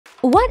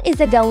What is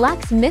a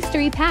Deluxe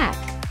Mystery Pack?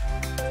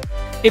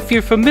 If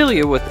you're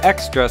familiar with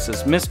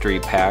X-Dress's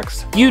mystery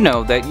packs, you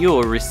know that you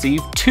will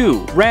receive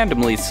 2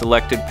 randomly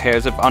selected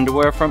pairs of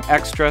underwear from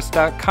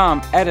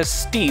xdress.com at a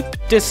steep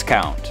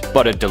discount.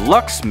 But a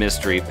Deluxe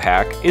Mystery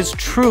Pack is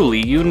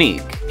truly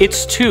unique.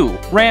 It's 2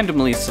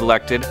 randomly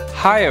selected,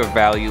 higher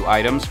value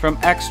items from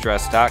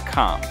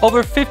xdress.com.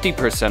 Over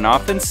 50%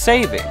 off in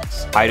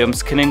savings.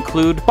 Items can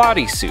include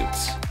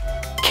bodysuits,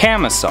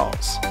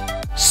 camisoles,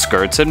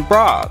 skirts and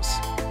bras,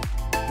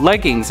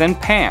 leggings and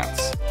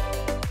pants,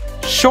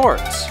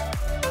 shorts,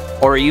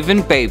 or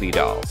even baby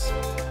dolls.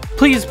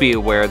 Please be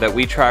aware that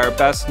we try our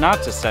best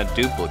not to send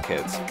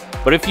duplicates,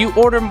 but if you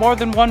order more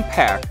than 1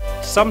 pack,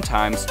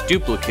 sometimes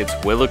duplicates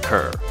will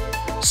occur.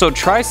 So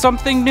try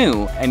something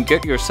new and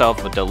get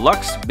yourself a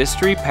Deluxe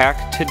Mystery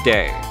Pack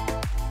today.